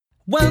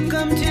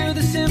Welcome to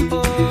the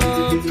Simple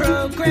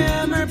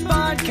Programmer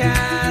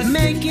Podcast,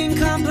 making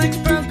complex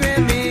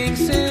programming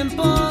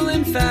simple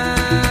and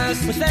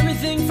fast, with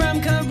everything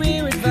from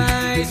career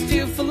advice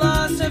to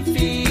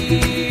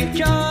philosophy.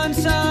 John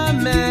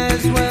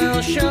Summers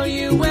will show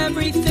you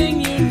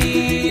everything you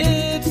need.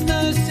 It's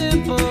the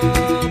Simple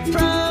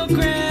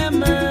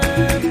Programmer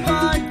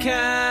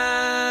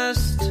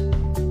Podcast.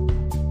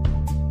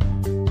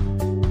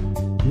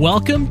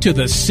 Welcome to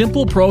the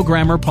Simple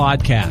Programmer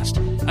Podcast,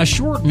 a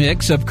short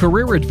mix of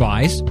career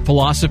advice,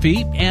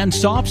 philosophy, and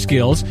soft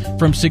skills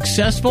from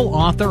successful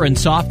author and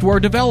software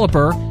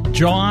developer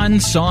John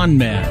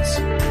Sonmez.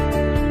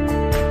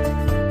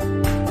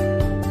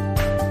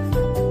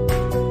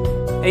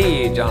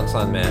 Hey, John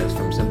Sonmez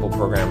from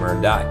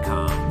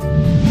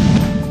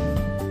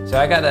SimpleProgrammer.com. So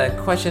I got a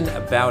question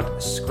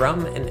about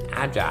Scrum and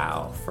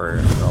Agile for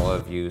all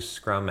of you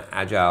Scrum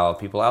Agile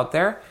people out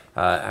there.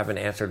 I haven't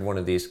answered one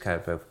of these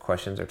kind of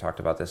questions or talked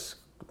about this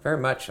very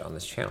much on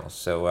this channel.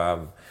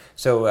 So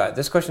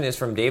this question is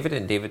from David,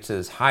 and David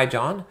says, "Hi,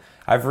 John.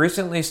 I've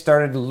recently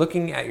started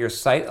looking at your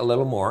site a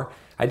little more.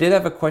 I did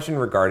have a question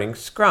regarding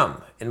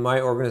Scrum. In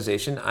my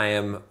organization, I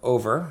am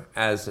over,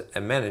 as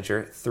a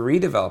manager, 3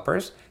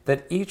 developers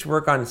that each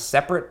work on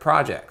separate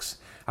projects.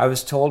 I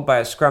was told by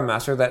a Scrum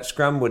Master that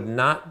Scrum would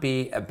not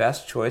be a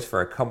best choice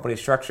for a company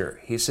structure.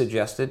 He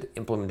suggested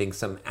implementing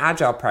some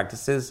Agile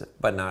practices,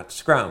 but not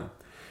Scrum.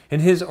 In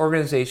his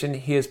organization,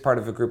 he is part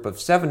of a group of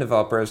 7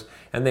 developers,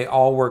 and they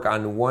all work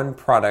on one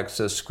product,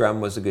 so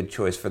Scrum was a good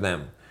choice for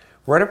them.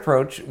 What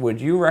approach would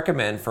you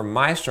recommend for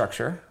my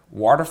structure?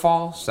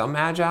 Waterfall, some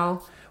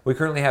Agile? We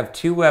currently have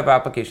 2 web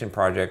application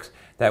projects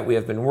that we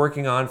have been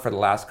working on for the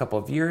last couple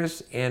of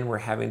years, and we're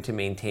having to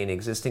maintain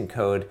existing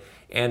code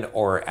and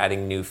or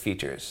adding new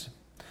features."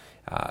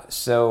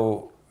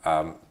 So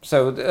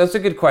that's a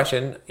good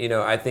question. You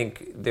know, I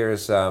think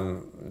there's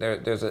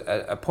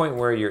a point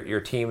where your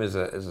team is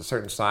a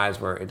certain size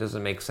where it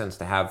doesn't make sense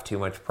to have too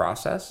much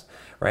process,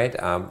 right?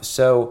 Here's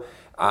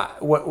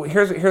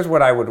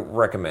what I would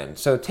recommend.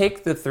 So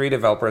take the 3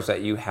 developers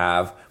that you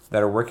have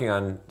that are working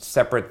on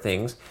separate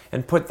things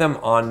and put them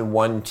on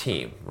one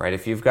team, right?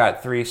 If you've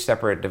got 3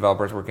 separate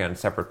developers working on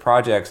separate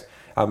projects,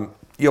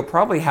 you'll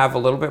probably have a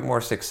little bit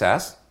more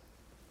success.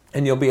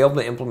 And you'll be able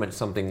to implement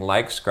something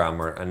like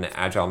Scrum or an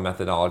Agile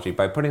methodology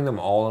by putting them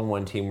all in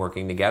one team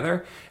working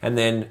together and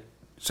then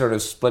sort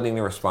of splitting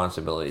the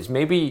responsibilities.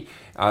 Maybe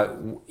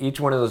each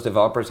one of those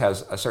developers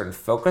has a certain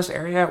focus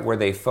area where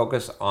they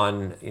focus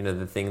on,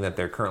 the thing that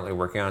they're currently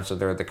working on. So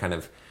they're the kind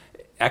of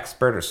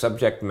expert or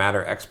subject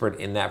matter expert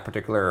in that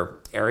particular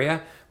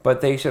area,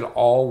 but they should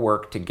all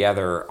work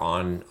together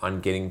on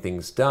getting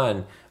things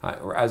done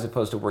as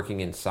opposed to working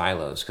in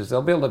silos, because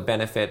they'll be able to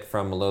benefit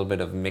from a little bit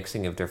of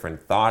mixing of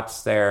different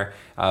thoughts there,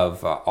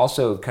 of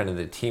also kind of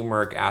the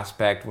teamwork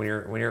aspect. When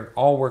you're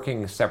all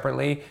working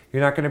separately,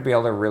 you're not going to be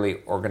able to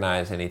really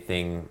organize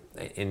anything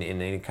in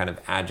any kind of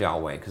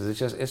agile way, because it's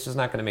just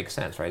not going to make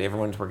sense, right?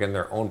 Everyone's working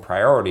their own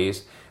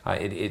priorities.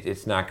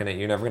 It's not going to,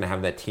 you're never going to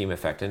have that team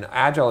effect. And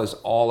agile is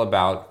all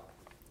about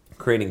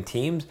creating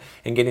teams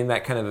and getting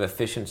that kind of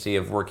efficiency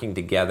of working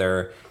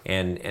together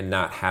and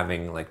not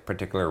having like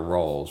particular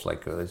roles.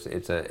 Like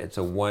it's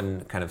a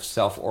one kind of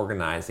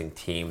self-organizing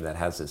team that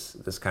has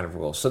this kind of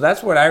role. So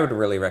that's what I would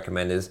really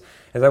recommend is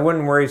I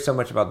wouldn't worry so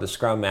much about the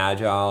Scrum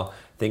Agile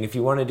thing. If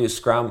you want to do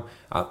Scrum,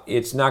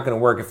 it's not going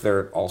to work if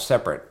they're all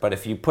separate. But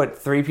if you put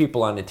 3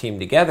 people on a team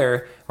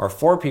together, or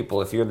 4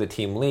 people if you're the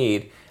team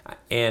lead,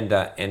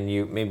 and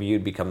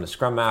you'd become the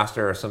Scrum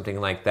Master or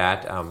something like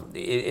that.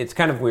 It's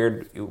kind of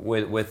weird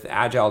with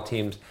Agile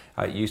teams.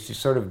 You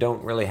sort of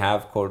don't really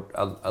have, quote,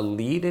 a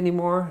lead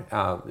anymore.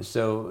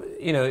 So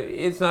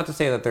it's not to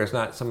say that there's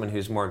not someone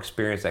who's more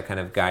experienced that kind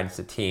of guides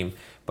the team,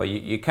 but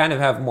you kind of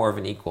have more of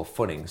an equal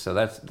footing. So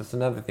that's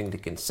another thing to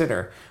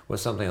consider with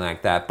something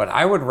like that. But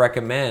I would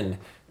recommend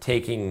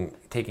taking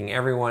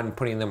everyone,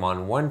 putting them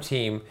on one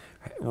team,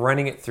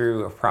 running it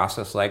through a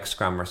process like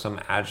Scrum or some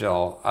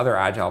other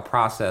agile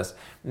process,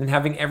 and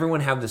having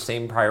everyone have the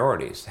same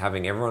priorities,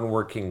 having everyone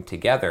working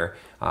together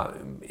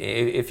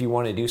if you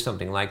want to do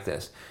something like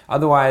this.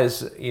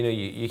 Otherwise,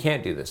 you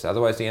can't do this.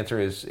 Otherwise, the answer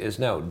is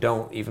no.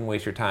 Don't even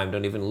waste your time.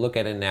 Don't even look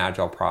at an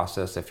agile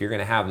process. If you're going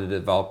to have the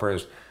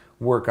developers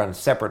work on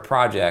separate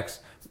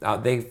projects,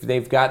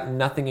 they've got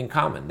nothing in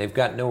common. They've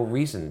got no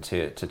reason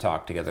to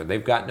talk together.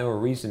 They've got no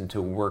reason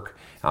to work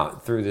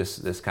through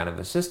this kind of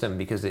a system,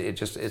 because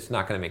it's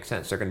not going to make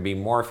sense. They're going to be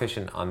more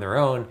efficient on their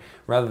own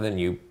rather than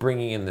you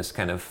bringing in this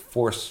kind of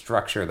forced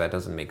structure that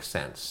doesn't make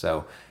sense.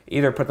 So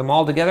either put them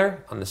all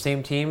together on the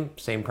same team,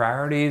 same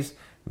priorities,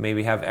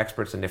 maybe have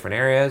experts in different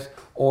areas,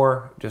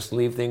 or just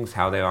leave things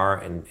how they are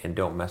and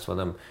don't mess with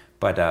them.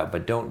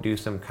 But don't do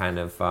some kind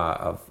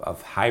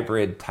of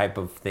hybrid type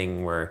of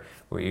thing where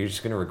you're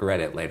just going to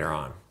regret it later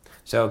on.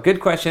 So good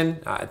question.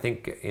 I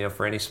think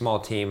for any small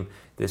team,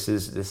 this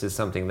is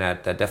something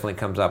that definitely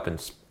comes up in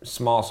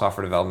small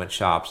software development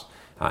shops.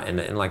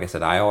 And like I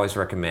said, I always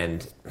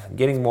recommend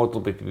getting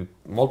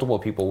multiple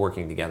people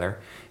working together,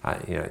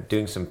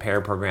 doing some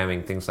pair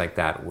programming, things like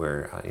that,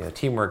 where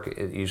teamwork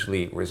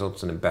usually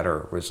results in a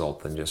better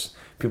result than just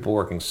people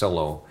working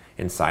solo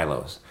in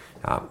silos.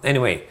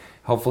 Anyway,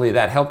 hopefully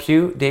that helps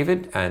you,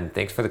 David, and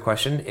thanks for the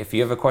question. If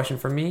you have a question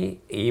for me,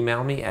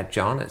 email me at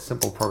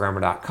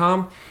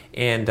john@simpleprogrammer.com,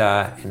 and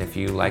if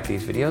you like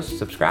these videos,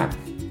 subscribe.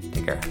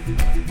 Take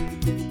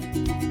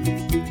care.